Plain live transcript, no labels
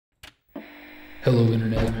Hello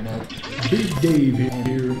Internet, Big Dave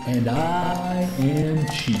here, and I am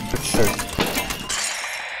cheap.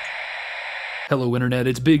 Hello Internet,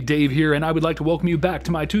 it's Big Dave here, and I would like to welcome you back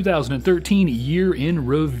to my 2013 Year in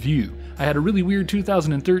Review. I had a really weird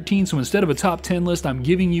 2013, so instead of a top 10 list, I'm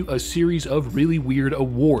giving you a series of really weird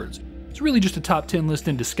awards. It's really just a top 10 list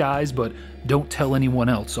in disguise, but don't tell anyone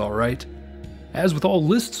else, alright? As with all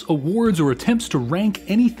lists, awards, or attempts to rank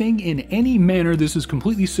anything in any manner, this is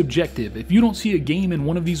completely subjective. If you don't see a game in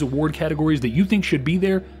one of these award categories that you think should be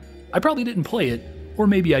there, I probably didn't play it, or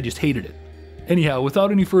maybe I just hated it. Anyhow,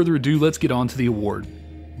 without any further ado, let's get on to the award.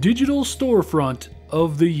 Digital Storefront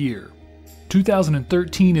of the Year.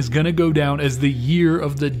 2013 is gonna go down as the year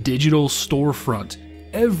of the Digital Storefront.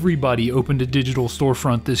 Everybody opened a Digital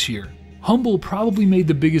Storefront this year. Humble probably made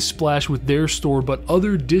the biggest splash with their store, but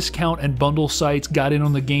other discount and bundle sites got in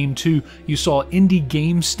on the game too. You saw Indie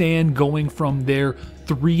Game Stand going from their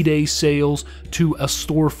 3-day sales to a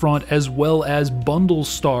storefront, as well as Bundle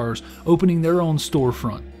Stars opening their own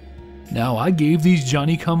storefront. Now, I gave these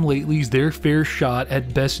Johnny-come-latelys their fair shot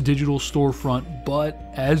at Best Digital Storefront, but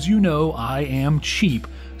as you know, I am cheap,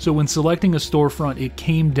 so when selecting a storefront, it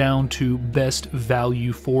came down to best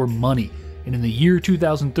value for money. And in the year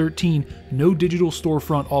 2013, no digital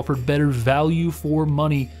storefront offered better value for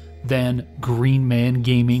money than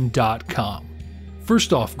GreenManGaming.com.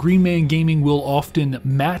 First off, Green Man Gaming will often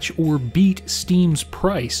match or beat Steam's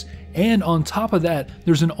price, and on top of that,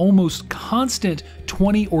 there's an almost constant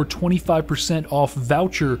 20 or 25% off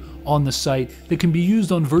voucher on the site that can be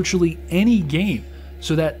used on virtually any game.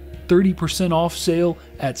 So that 30% off sale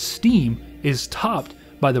at Steam is topped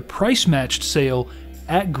by the price-matched sale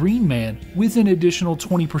at Green Man with an additional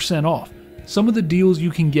 20% off. Some of the deals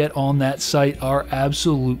you can get on that site are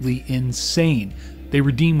absolutely insane. They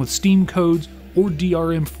redeem with Steam codes or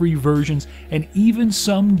DRM free versions, and even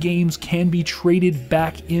some games can be traded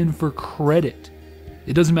back in for credit.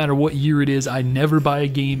 It doesn't matter what year it is, I never buy a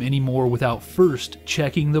game anymore without first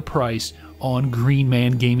checking the price on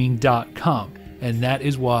GreenManGaming.com, and that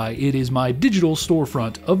is why it is my digital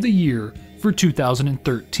storefront of the year for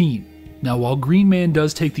 2013. Now, while Green Man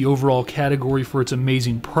does take the overall category for its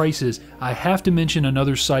amazing prices, I have to mention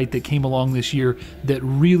another site that came along this year that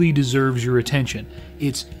really deserves your attention.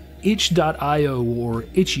 It's itch.io or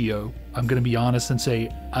itch.io. I'm going to be honest and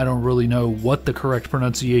say I don't really know what the correct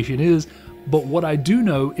pronunciation is, but what I do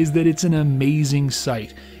know is that it's an amazing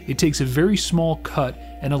site. It takes a very small cut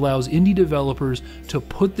and allows indie developers to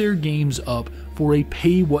put their games up for a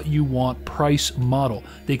pay-what-you-want price model.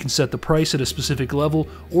 They can set the price at a specific level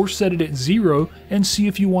or set it at 0 and see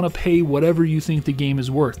if you want to pay whatever you think the game is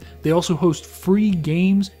worth. They also host free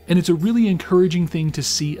games, and it's a really encouraging thing to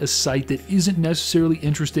see a site that isn't necessarily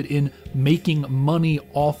interested in making money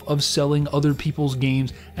off of selling other people's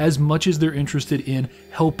games as much as they're interested in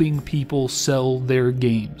helping people sell their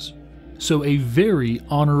games. So a very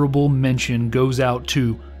honorable mention goes out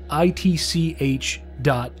to itch.io.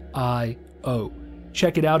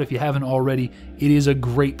 Check it out if you haven't already. It is a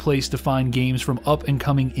great place to find games from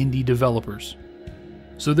up-and-coming indie developers.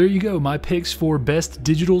 So there you go, my picks for Best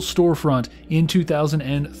Digital Storefront in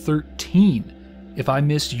 2013. If I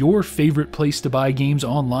missed your favorite place to buy games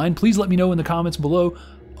online, please let me know in the comments below.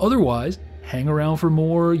 Otherwise, hang around for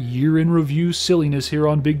more Year in Review silliness here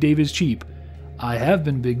on Big Dave is Cheap. I have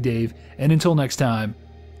been Big Dave, and until next time,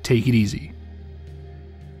 take it easy.